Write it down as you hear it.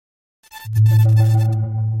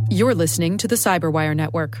You're listening to the Cyberwire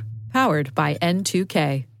Network, powered by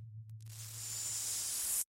N2K.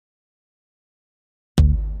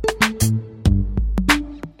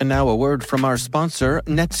 And now a word from our sponsor,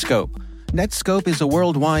 Netskope. Netskope is a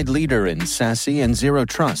worldwide leader in SASE and Zero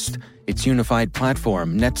Trust. Its unified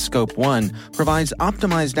platform, Netskope One, provides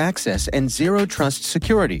optimized access and Zero Trust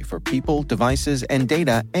security for people, devices, and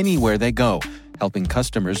data anywhere they go, helping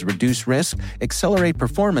customers reduce risk, accelerate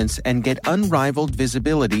performance, and get unrivaled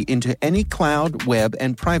visibility into any cloud, web,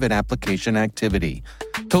 and private application activity.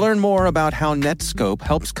 To learn more about how Netskope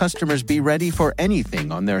helps customers be ready for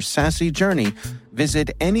anything on their SASE journey, visit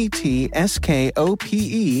netskope.com.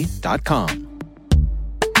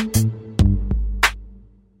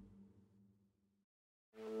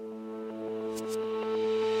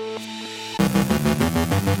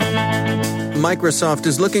 Microsoft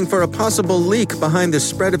is looking for a possible leak behind the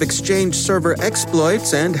spread of Exchange server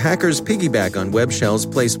exploits and hackers piggyback on web shells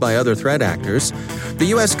placed by other threat actors. The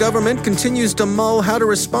U.S. government continues to mull how to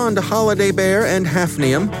respond to Holiday Bear and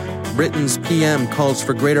Hafnium. Britain's PM calls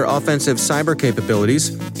for greater offensive cyber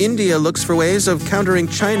capabilities. India looks for ways of countering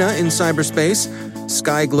China in cyberspace.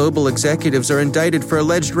 Sky Global executives are indicted for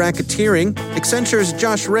alleged racketeering. Accenture's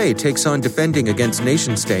Josh Ray takes on defending against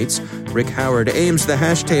nation-states. Rick Howard aims the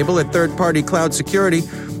hash table at third-party cloud security.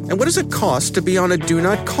 And what does it cost to be on a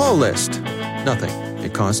do-not-call list? Nothing.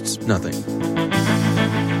 It costs nothing.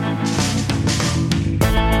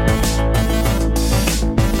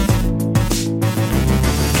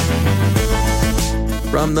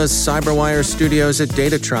 From the Cyberwire studios at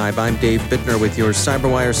Data Tribe, I'm Dave Bittner with your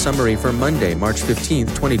Cyberwire summary for Monday, March 15th,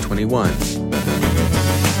 2021.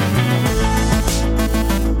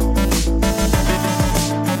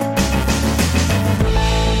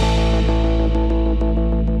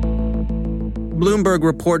 Bloomberg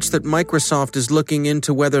reports that Microsoft is looking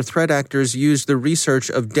into whether threat actors used the research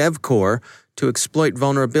of DevCore to exploit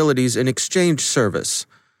vulnerabilities in Exchange service.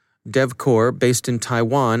 DevCore, based in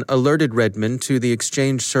Taiwan, alerted Redmond to the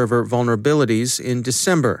Exchange server vulnerabilities in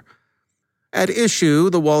December. At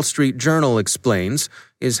issue, the Wall Street Journal explains,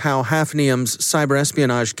 is how Hafnium's cyber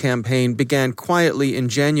espionage campaign began quietly in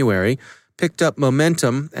January, picked up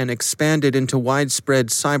momentum, and expanded into widespread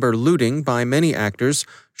cyber looting by many actors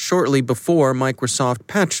shortly before Microsoft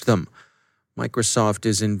patched them. Microsoft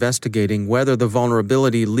is investigating whether the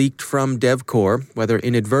vulnerability leaked from DevCore, whether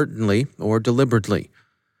inadvertently or deliberately.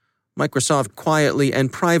 Microsoft quietly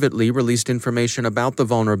and privately released information about the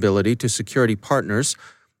vulnerability to security partners,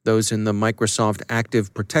 those in the Microsoft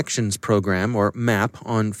Active Protections Program, or MAP,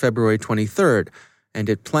 on February 23rd, and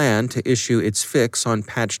it planned to issue its fix on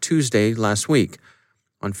Patch Tuesday last week.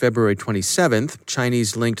 On February 27th,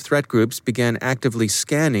 Chinese-linked threat groups began actively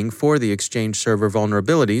scanning for the Exchange server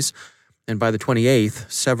vulnerabilities, and by the 28th,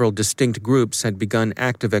 several distinct groups had begun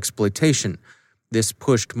active exploitation. This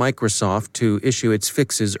pushed Microsoft to issue its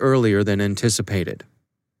fixes earlier than anticipated.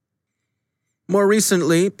 More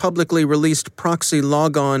recently, publicly released proxy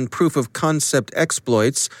logon proof-of-concept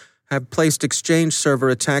exploits have placed Exchange server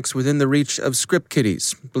attacks within the reach of script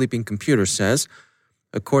kiddies, Bleeping Computer says.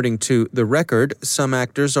 According to The Record, some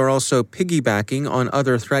actors are also piggybacking on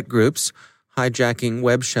other threat groups, hijacking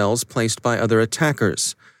web shells placed by other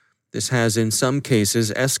attackers. This has in some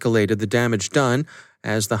cases escalated the damage done,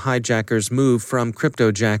 as the hijackers move from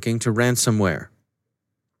cryptojacking to ransomware.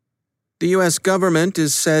 The U.S. government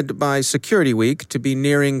is said by Security Week to be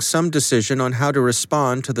nearing some decision on how to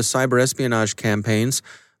respond to the cyber espionage campaigns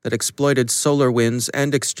that exploited SolarWinds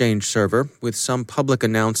and Exchange server, with some public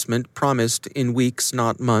announcement promised in weeks,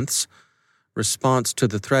 not months. Response to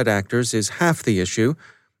the threat actors is half the issue.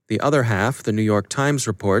 The other half, the New York Times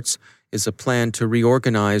reports, is a plan to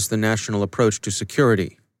reorganize the national approach to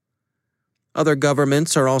security. Other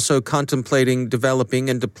governments are also contemplating developing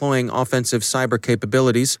and deploying offensive cyber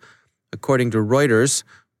capabilities. According to Reuters,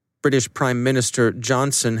 British Prime Minister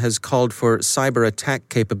Johnson has called for cyber attack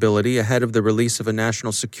capability ahead of the release of a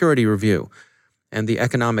national security review. And the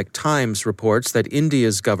Economic Times reports that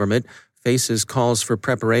India's government faces calls for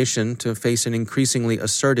preparation to face an increasingly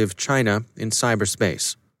assertive China in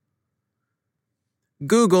cyberspace.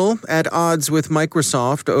 Google, at odds with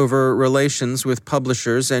Microsoft over relations with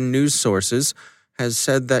publishers and news sources, has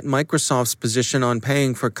said that Microsoft's position on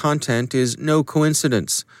paying for content is no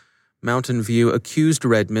coincidence. Mountain View accused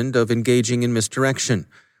Redmond of engaging in misdirection.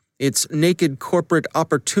 It's naked corporate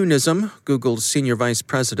opportunism, Google's senior vice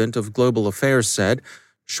president of global affairs said,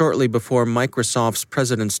 shortly before Microsoft's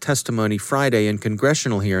president's testimony Friday in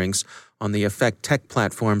congressional hearings on the effect tech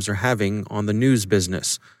platforms are having on the news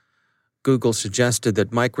business. Google suggested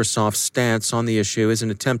that Microsoft's stance on the issue is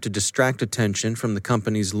an attempt to distract attention from the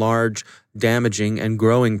company's large, damaging, and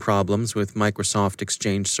growing problems with Microsoft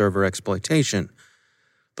Exchange server exploitation.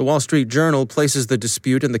 The Wall Street Journal places the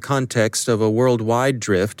dispute in the context of a worldwide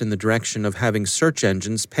drift in the direction of having search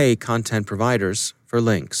engines pay content providers for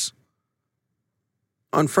links.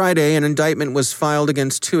 On Friday, an indictment was filed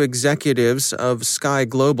against two executives of Sky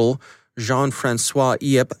Global, Jean-Francois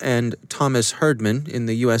Yip and Thomas Herdman, in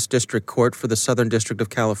the U.S. District Court for the Southern District of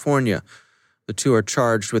California. The two are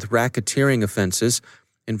charged with racketeering offenses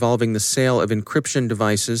involving the sale of encryption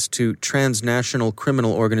devices to transnational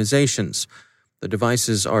criminal organizations. The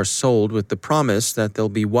devices are sold with the promise that they'll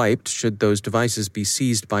be wiped should those devices be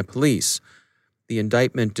seized by police. The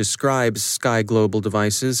indictment describes Sky Global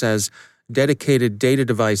devices as dedicated data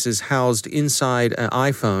devices housed inside an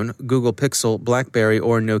iPhone, Google Pixel, BlackBerry,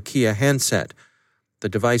 or Nokia handset. The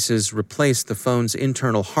devices replace the phone's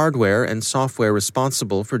internal hardware and software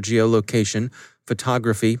responsible for geolocation,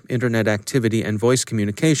 photography, internet activity, and voice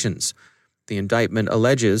communications. The indictment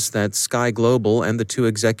alleges that Sky Global and the two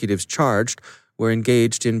executives charged were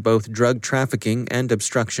engaged in both drug trafficking and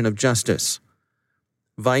obstruction of justice.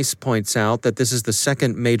 Vice points out that this is the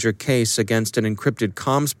second major case against an encrypted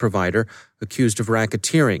comms provider accused of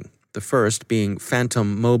racketeering, the first being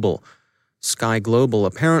Phantom Mobile. Sky Global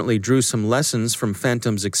apparently drew some lessons from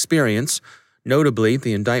Phantom's experience. Notably,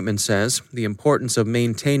 the indictment says, the importance of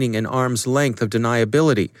maintaining an arm's length of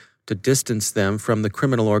deniability to distance them from the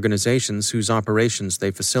criminal organizations whose operations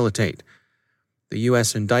they facilitate. The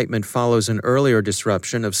U.S. indictment follows an earlier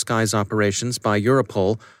disruption of Sky's operations by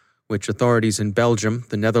Europol, which authorities in Belgium,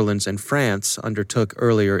 the Netherlands, and France undertook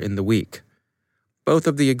earlier in the week. Both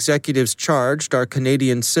of the executives charged are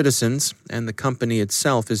Canadian citizens, and the company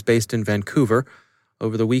itself is based in Vancouver.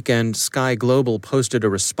 Over the weekend, Sky Global posted a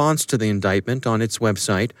response to the indictment on its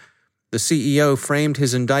website. The CEO framed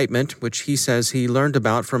his indictment, which he says he learned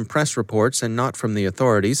about from press reports and not from the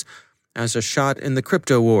authorities, as a shot in the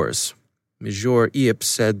crypto wars. Monsieur Yip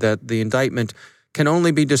said that the indictment can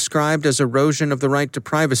only be described as erosion of the right to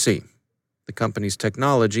privacy. The company's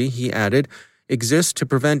technology, he added, exists to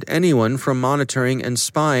prevent anyone from monitoring and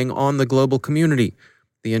spying on the global community.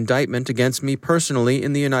 The indictment against me personally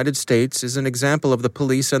in the United States is an example of the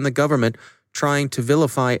police and the government trying to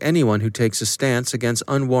vilify anyone who takes a stance against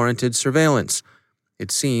unwarranted surveillance.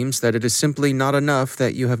 It seems that it is simply not enough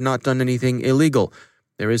that you have not done anything illegal.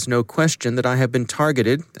 There is no question that I have been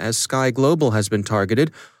targeted, as Sky Global has been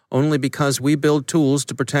targeted, only because we build tools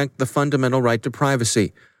to protect the fundamental right to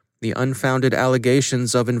privacy. The unfounded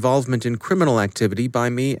allegations of involvement in criminal activity by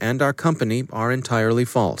me and our company are entirely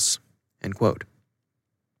false." End quote.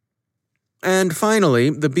 And finally,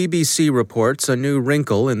 the BBC reports a new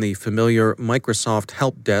wrinkle in the familiar Microsoft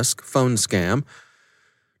Help Desk phone scam.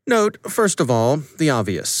 Note, first of all, the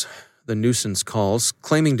obvious. The nuisance calls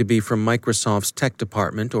claiming to be from Microsoft's tech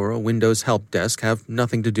department or a Windows help desk have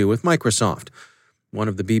nothing to do with Microsoft. One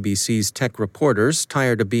of the BBC's tech reporters,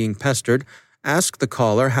 tired of being pestered, asked the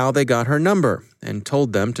caller how they got her number and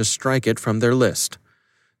told them to strike it from their list.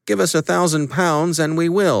 "Give us £1,000 and we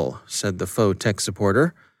will," said the faux tech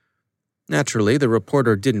supporter. Naturally, the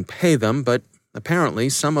reporter didn't pay them, but apparently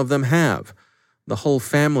some of them have. The whole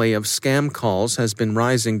family of scam calls has been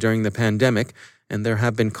rising during the pandemic, and there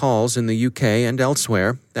have been calls in the UK and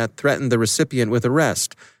elsewhere that threaten the recipient with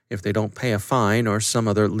arrest if they don't pay a fine or some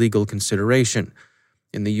other legal consideration.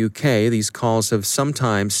 In the UK, these calls have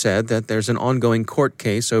sometimes said that there's an ongoing court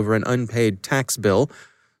case over an unpaid tax bill.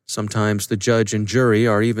 Sometimes the judge and jury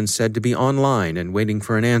are even said to be online and waiting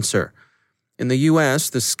for an answer. In the U.S.,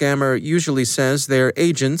 the scammer usually says they're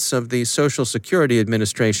agents of the Social Security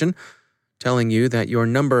Administration, telling you that your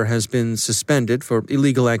number has been suspended for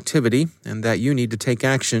illegal activity and that you need to take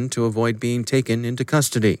action to avoid being taken into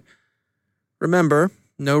custody. Remember,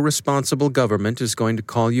 no responsible government is going to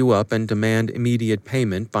call you up and demand immediate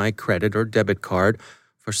payment by credit or debit card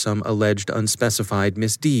for some alleged unspecified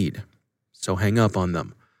misdeed. So hang up on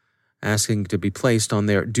them. Asking to be placed on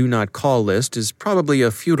their do not call list is probably a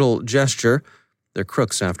futile gesture. They're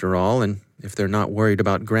crooks after all, and if they're not worried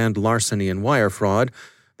about grand larceny and wire fraud,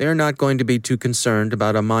 they're not going to be too concerned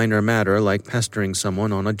about a minor matter like pestering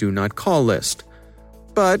someone on a do not call list.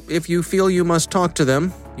 But if you feel you must talk to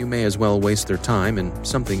them, you may as well waste their time in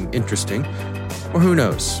something interesting. Or who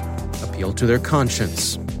knows, appeal to their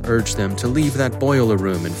conscience, urge them to leave that boiler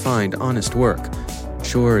room and find honest work.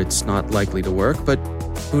 Sure, it's not likely to work, but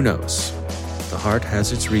who knows? The heart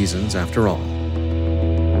has its reasons after all.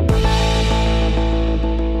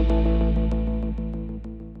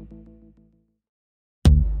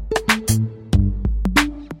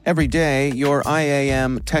 Every day, your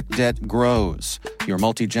IAM tech debt grows. Your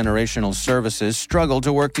multi-generational services struggle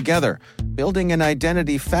to work together. Building an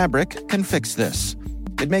identity fabric can fix this.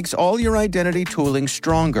 It makes all your identity tooling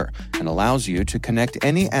stronger and allows you to connect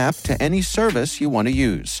any app to any service you want to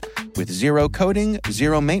use, with zero coding,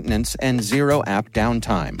 zero maintenance, and zero app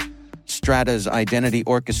downtime. Strata's identity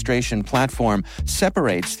orchestration platform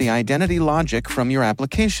separates the identity logic from your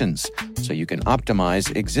applications, so you can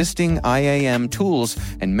optimize existing IAM tools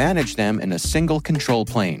and manage them in a single control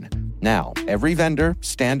plane. Now, every vendor,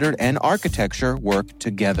 standard, and architecture work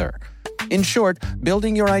together. In short,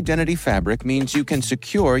 building your identity fabric means you can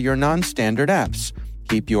secure your non-standard apps,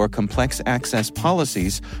 keep your complex access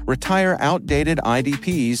policies, retire outdated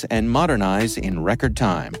IDPs, and modernize in record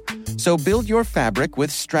time. So build your fabric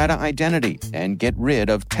with Strata Identity and get rid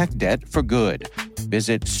of tech debt for good.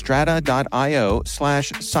 Visit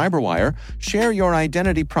strata.io/cyberwire, share your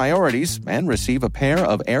identity priorities, and receive a pair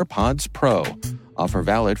of AirPods Pro. Offer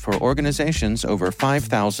valid for organizations over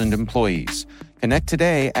 5,000 employees. Connect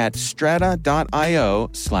today at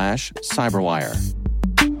strata.io/cyberwire.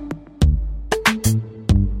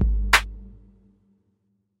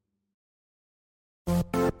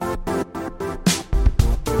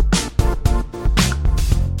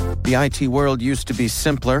 The IT world used to be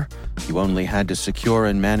simpler. You only had to secure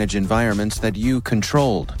and manage environments that you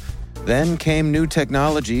controlled. Then came new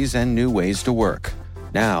technologies and new ways to work.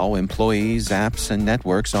 Now, employees, apps, and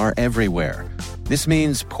networks are everywhere. This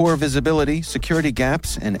means poor visibility, security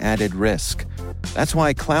gaps, and added risk. That's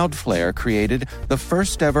why Cloudflare created the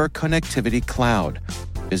first-ever connectivity cloud.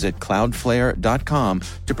 Visit cloudflare.com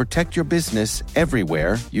to protect your business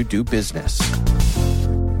everywhere you do business.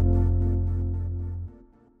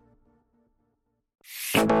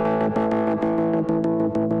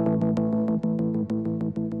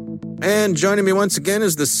 And joining me once again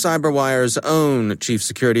is the CyberWire's own Chief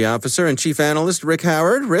Security Officer and Chief Analyst, Rick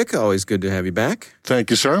Howard. Rick, always good to have you back. Thank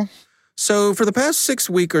you, sir. So for the past 6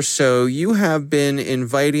 weeks or so, you have been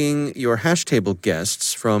inviting your Hashtable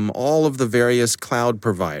guests from all of the various cloud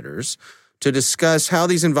providers to discuss how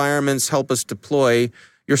these environments help us deploy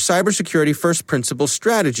your cybersecurity first principle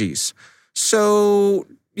strategies. So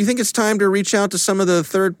you think it's time to reach out to some of the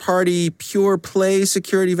third-party pure play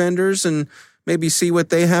security vendors and maybe see what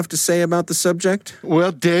they have to say about the subject?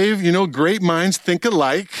 Well, Dave, great minds think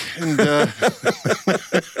alike. And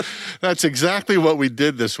that's exactly what we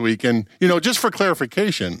did this week. And, just for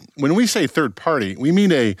clarification, when we say third party, we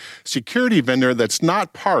mean a security vendor that's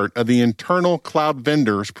not part of the internal cloud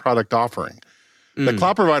vendor's product offering. The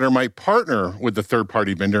cloud provider might partner with the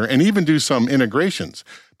third-party vendor and even do some integrations,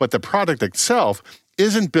 but the product itself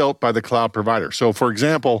isn't built by the cloud provider. So, for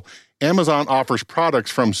example, Amazon offers products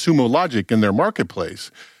from Sumo Logic in their marketplace,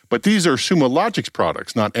 but these are Sumo Logic's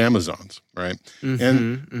products, not Amazon's, right?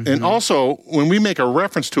 And also, when we make a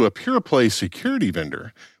reference to a pure play security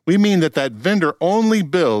vendor, we mean that vendor only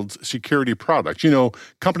builds security products.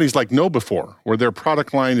 Companies like KnowBe4, where their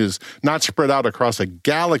product line is not spread out across a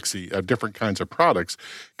galaxy of different kinds of products,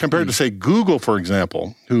 compared to, say, Google, for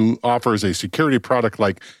example, who offers a security product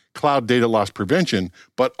like cloud data loss prevention,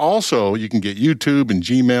 but also you can get YouTube and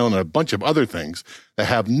Gmail and a bunch of other things that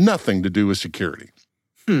have nothing to do with security.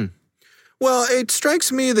 Well, it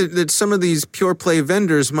strikes me that some of these pure play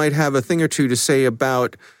vendors might have a thing or two to say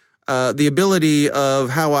about the ability of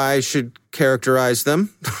how I should characterize them.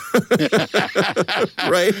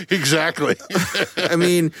 Right? Exactly. I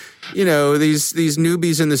mean, these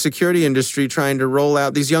newbies in the security industry trying to roll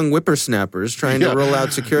out, these young whippersnappers trying to roll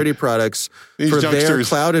out security products for their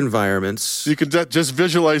cloud environments. You could just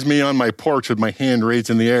visualize me on my porch with my hand raised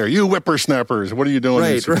in the air. You whippersnappers, what are you doing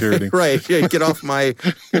in security? Right. Yeah, get off my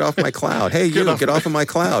cloud. Hey, get off of my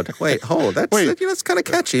cloud. That's kind of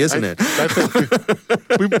catchy, isn't it? I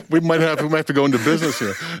think we might have to go into business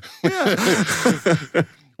here. Yeah.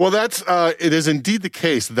 Well, it is indeed the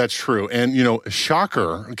case that's true. And,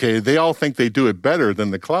 shocker, okay, they all think they do it better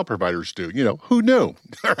than the cloud providers do. Who knew?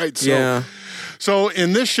 All right. So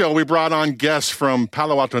in this show, we brought on guests from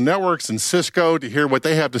Palo Alto Networks and Cisco to hear what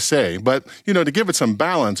they have to say. But, to give it some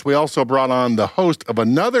balance, we also brought on the host of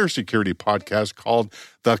another security podcast called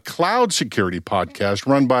the Cloud Security Podcast,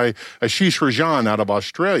 run by Ashish Rajan out of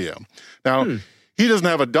Australia. Now, he doesn't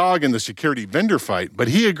have a dog in the security vendor fight, but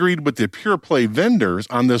he agreed with the pure play vendors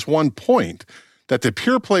on this one point, that the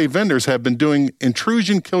pure play vendors have been doing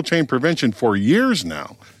intrusion kill chain prevention for years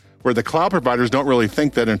now, where the cloud providers don't really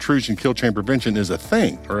think that intrusion kill chain prevention is a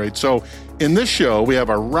thing. All right. So in this show, we have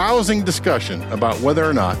a rousing discussion about whether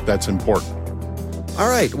or not that's important. All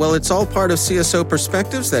right, well, it's all part of CSO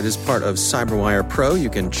Perspectives. That is part of CyberWire Pro. You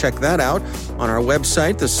can check that out on our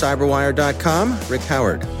website, thecyberwire.com. Rick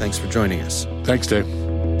Howard, thanks for joining us. Thanks, Dave.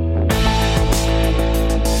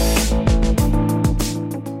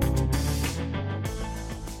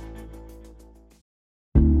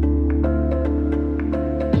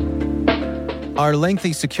 Are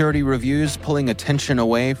lengthy security reviews pulling attention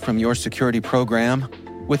away from your security program?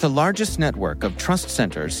 With the largest network of trust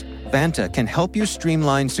centers, Vanta can help you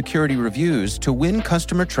streamline security reviews to win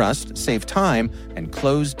customer trust, save time, and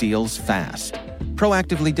close deals fast.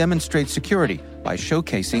 Proactively demonstrate security by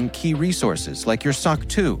showcasing key resources like your SOC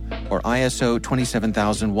 2 or ISO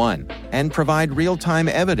 27001 and provide real-time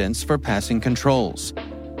evidence for passing controls.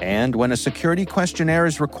 And when a security questionnaire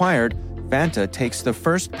is required, Vanta takes the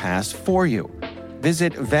first pass for you.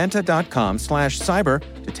 Visit vanta.com/cyber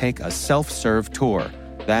to take a self-serve tour.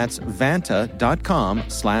 That's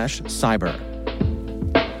vanta.com/cyber.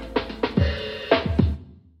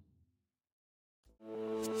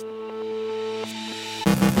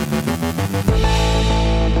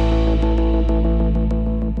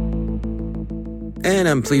 And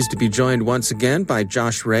I'm pleased to be joined once again by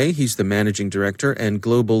Josh Ray. He's the Managing Director and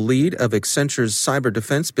Global Lead of Accenture's Cyber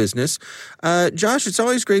Defense business. Josh, it's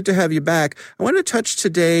always great to have you back. I want to touch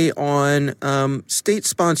today on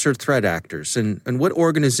state-sponsored threat actors and what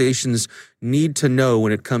organizations need to know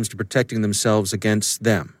when it comes to protecting themselves against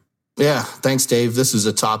them. Yeah, thanks, Dave. This is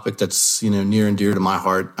a topic that's near and dear to my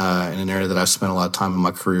heart in an area that I've spent a lot of time in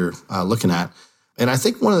my career looking at. And I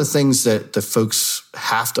think one of the things that the folks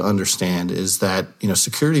have to understand is that,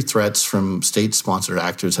 security threats from state-sponsored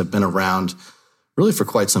actors have been around really for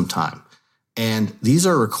quite some time. And these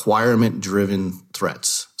are requirement-driven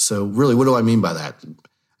threats. So really, what do I mean by that?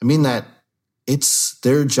 I mean that it's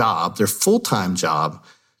their job, their full-time job,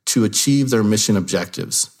 to achieve their mission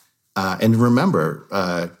objectives. And remember,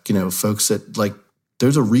 folks, that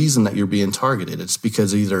there's a reason that you're being targeted. It's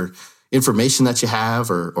because either information that you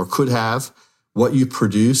have or could have, what you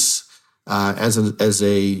produce as a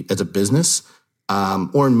business,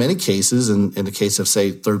 or in many cases, in the case of,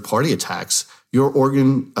 say, third-party attacks, your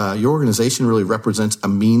organization really represents a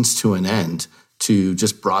means to an end to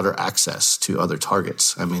just broader access to other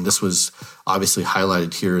targets. I mean, this was obviously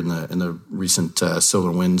highlighted here in the recent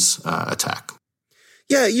SolarWinds attack.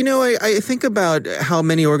 Yeah, I think about how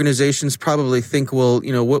many organizations probably think, well,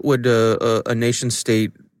 what would a nation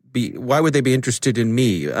state why would they be interested in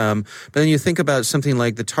me? But then you think about something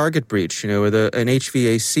like the Target breach, or an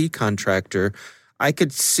HVAC contractor. I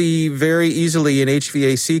could see very easily an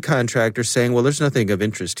HVAC contractor saying, well, there's nothing of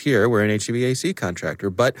interest here. We're an HVAC contractor.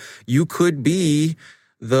 But you could be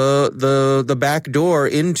the back door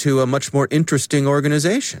into a much more interesting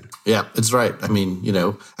organization. Yeah, that's right. I mean,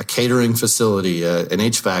 a catering facility, an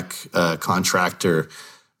HVAC contractor,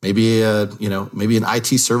 maybe maybe an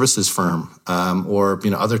IT services firm, or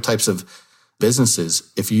other types of businesses.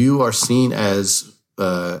 If you are seen as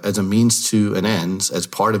a means to an end, as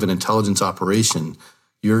part of an intelligence operation,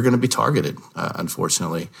 you're going to be targeted.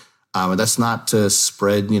 Unfortunately, and that's not to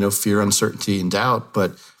spread fear, uncertainty, and doubt,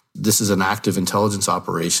 but this is an active intelligence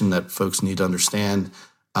operation that folks need to understand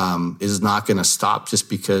is not going to stop just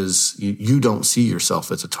because you don't see yourself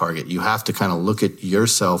as a target. You have to kind of look at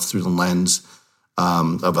yourself through the lens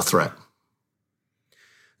of a threat.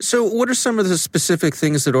 So what are some of the specific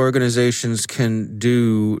things that organizations can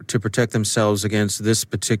do to protect themselves against this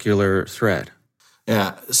particular threat?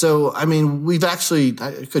 Yeah. So, I mean, I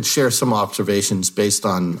could share some observations based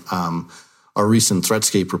on our recent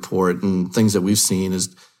Threatscape report, and things that we've seen is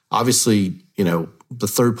obviously, the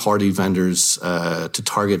third-party vendors to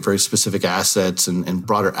target very specific assets and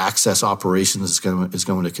broader access operations is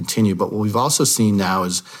going to continue. But what we've also seen now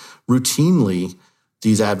is routinely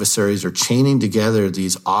these adversaries are chaining together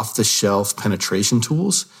these off-the-shelf penetration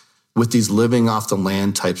tools with these living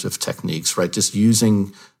off-the-land types of techniques, right? Just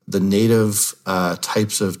using the native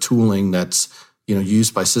types of tooling that's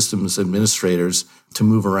used by systems administrators to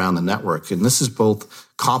move around the network. And this is both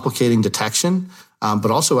complicating detection, but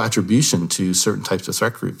also attribution to certain types of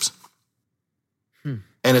threat groups. And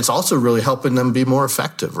it's also really helping them be more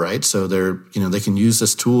effective, right? So they can use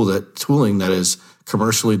this tooling that is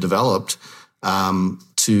commercially developed to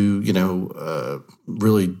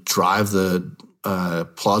really drive the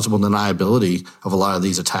plausible deniability of a lot of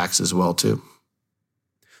these attacks as well too.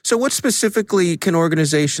 So what specifically can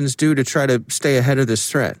organizations do to try to stay ahead of this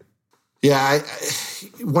threat? Yeah,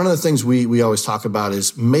 one of the things we always talk about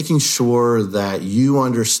is making sure that you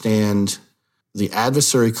understand the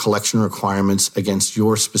adversary collection requirements against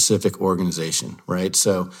your specific organization, right?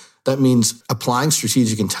 So that means applying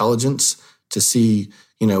strategic intelligence to see,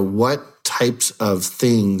 what types of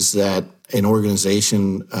things that an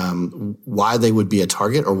organization, why they would be a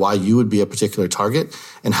target or why you would be a particular target,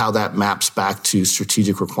 and how that maps back to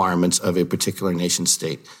strategic requirements of a particular nation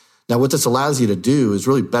state. Now, what this allows you to do is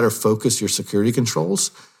really better focus your security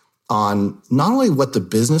controls on not only what the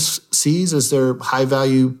business sees as their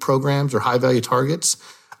high-value programs or high-value targets,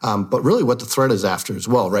 but really what the threat is after as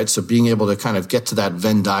well, right? So being able to kind of get to that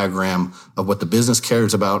Venn diagram of what the business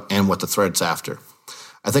cares about and what the threat's after.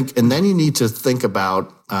 I think, and then you need to think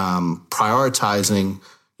about prioritizing,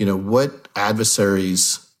 what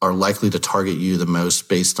adversaries are likely to target you the most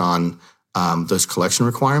based on those collection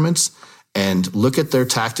requirements, and look at their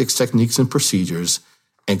tactics, techniques, and procedures,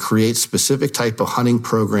 and create specific type of hunting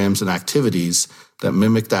programs and activities that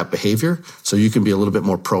mimic that behavior, so you can be a little bit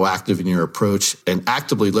more proactive in your approach and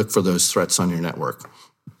actively look for those threats on your network.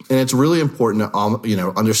 And it's really important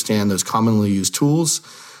to understand those commonly used tools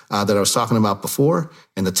that I was talking about before,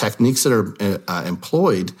 and the techniques that are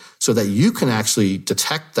employed, so that you can actually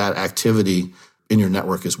detect that activity in your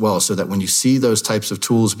network as well, so that when you see those types of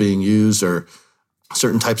tools being used or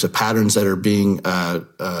certain types of patterns that are being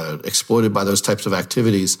exploited by those types of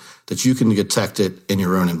activities, that you can detect it in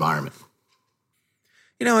your own environment.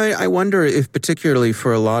 I wonder if, particularly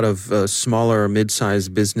for a lot of smaller or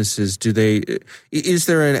mid-sized businesses, is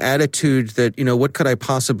there an attitude that, what could I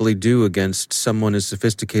possibly do against someone as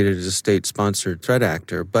sophisticated as a state-sponsored threat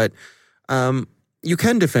actor? But you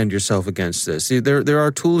can defend yourself against this. There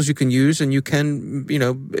are tools you can use, and you can,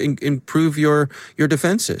 improve your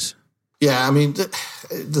defenses. Yeah, I mean,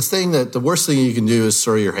 the worst thing you can do is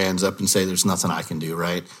throw your hands up and say, "There's nothing I can do,"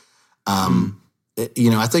 right? I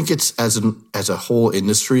think it's as a whole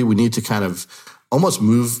industry, we need to kind of almost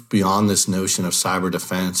move beyond this notion of cyber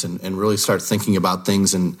defense and really start thinking about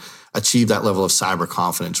things and achieve that level of cyber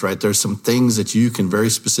confidence, right? There's some things that you can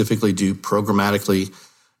very specifically do programmatically,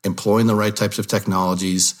 employing the right types of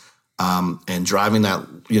technologies, and driving that,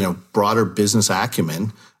 broader business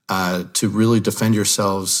acumen to really defend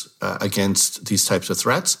yourselves against these types of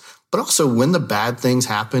threats. But also when the bad things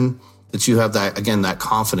happen, that you have that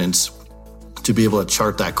confidence to be able to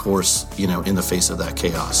chart that course, in the face of that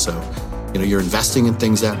chaos. So, you're investing in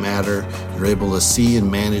things that matter. You're able to see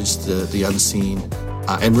and manage the unseen,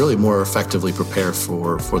 and really more effectively prepare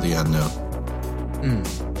for the unknown.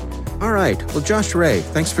 All right. Well, Josh Ray,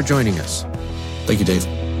 thanks for joining us. Thank you, Dave.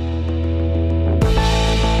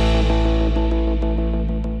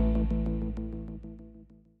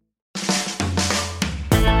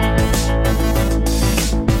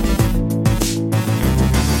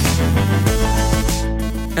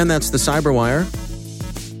 And that's the Cyberwire.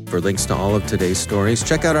 For links to all of today's stories,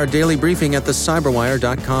 check out our daily briefing at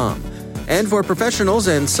thecyberwire.com. And for professionals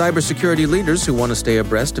and cybersecurity leaders who want to stay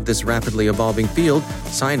abreast of this rapidly evolving field,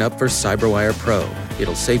 sign up for Cyberwire Pro.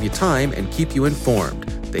 It'll save you time and keep you informed.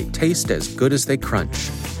 They taste as good as they crunch.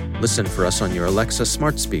 Listen for us on your Alexa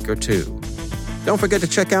smart speaker, too. Don't forget to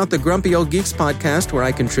check out the Grumpy Old Geeks podcast, where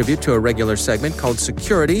I contribute to a regular segment called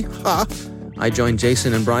Security. I join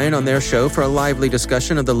Jason and Brian on their show for a lively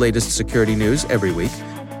discussion of the latest security news every week.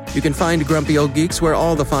 You can find Grumpy Old Geeks where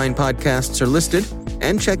all the fine podcasts are listed,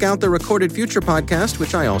 and check out the Recorded Future podcast,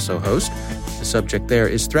 which I also host. The subject there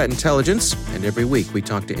is threat intelligence, and every week we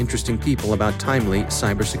talk to interesting people about timely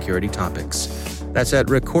cybersecurity topics. That's at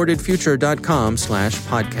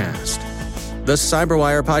recordedfuture.com/podcast. The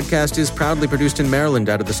Cyberwire podcast is proudly produced in Maryland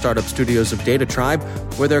out of the startup studios of Data Tribe,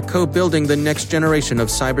 where they're co-building the next generation of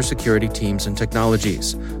cybersecurity teams and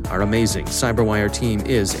technologies. Our amazing Cyberwire team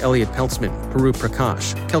is Elliot Peltzman, Puru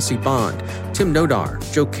Prakash, Kelsey Bond, Tim Nodar,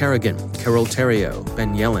 Joe Kerrigan, Carol Terrio,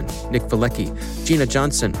 Ben Yellen, Nick Valecki, Gina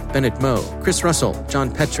Johnson, Bennett Moe, Chris Russell,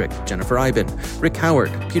 John Petrick, Jennifer Iben, Rick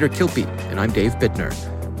Howard, Peter Kilpie, and I'm Dave Bittner.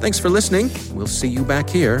 Thanks for listening. We'll see you back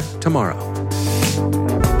here tomorrow.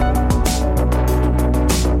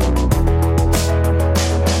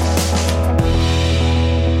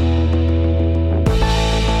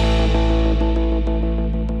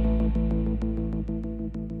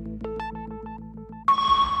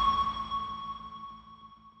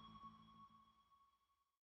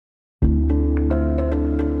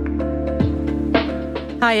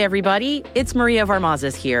 Hi, everybody. It's Maria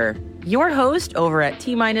Varmazes here, your host over at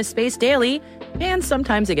T-Minus Space Daily, and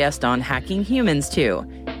sometimes a guest on Hacking Humans, too.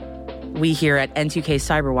 We here at N2K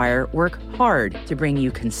Cyberwire work hard to bring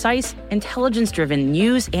you concise, intelligence-driven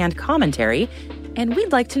news and commentary, and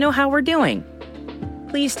we'd like to know how we're doing.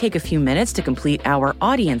 Please take a few minutes to complete our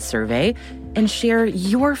audience survey and share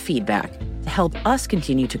your feedback to help us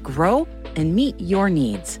continue to grow and meet your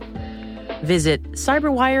needs. Visit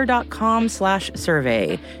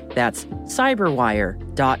cyberwire.com/survey. That's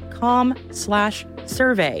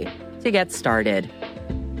cyberwire.com/survey to get started.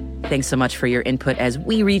 Thanks so much for your input as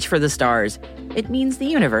we reach for the stars. It means the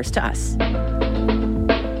universe to us.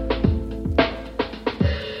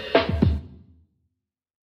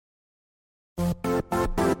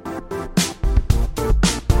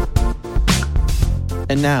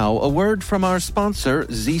 And now, a word from our sponsor,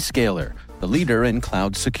 Zscaler, the leader in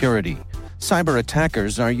cloud security. Cyber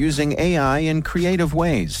attackers are using AI in creative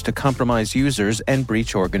ways to compromise users and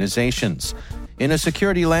breach organizations. In a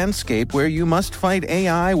security landscape where you must fight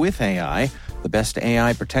AI with AI, the best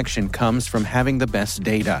AI protection comes from having the best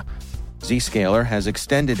data. Zscaler has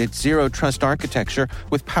extended its Zero Trust architecture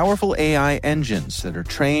with powerful AI engines that are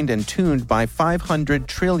trained and tuned by 500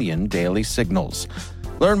 trillion daily signals.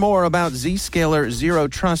 Learn more about Zscaler Zero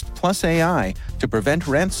Trust Plus AI to prevent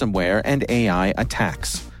ransomware and AI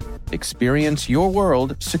attacks. Experience your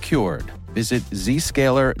world secured. Visit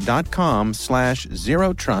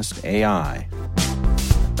zscaler.com/zerotrustai.